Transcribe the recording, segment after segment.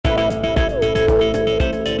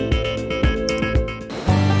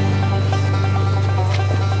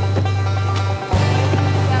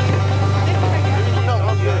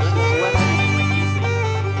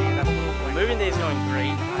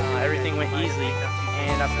Lizzie,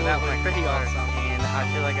 and so that was pretty awesome. And I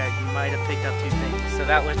feel like I might have picked up 2 things, so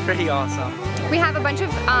that was pretty awesome. We have a bunch of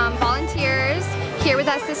volunteers here with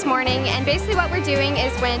us this morning, and basically what we're doing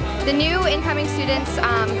is when the new incoming students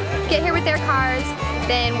get here with their cars,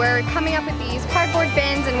 then we're coming up with these cardboard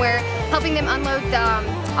bins and we're helping them unload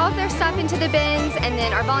all of their stuff into the bins, and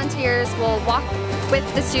then our volunteers will walk with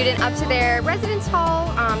the student up to their residence hall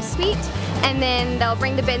suite, and then they'll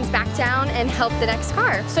bring the bins back down and help the next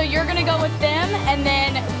car. So you're going to go with them, and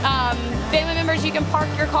then family members, you can park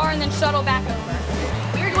your car and then shuttle back over.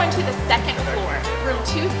 We're going to the 2nd floor, room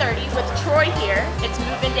 230 with Troy here. It's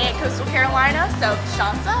move-in day at Coastal Carolina, so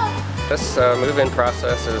Sean's up. This move-in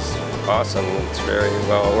process is awesome. It's very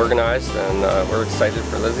well organized, and we're excited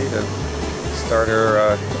for Lizzie to start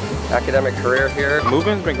her academic career here.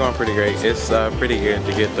 Moving's been going pretty great. It's pretty good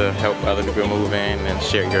to get to help other people move in and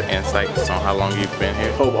share your insights on how long you've been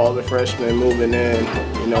here. Hope all the freshmen moving in,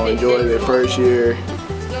 enjoy their first year.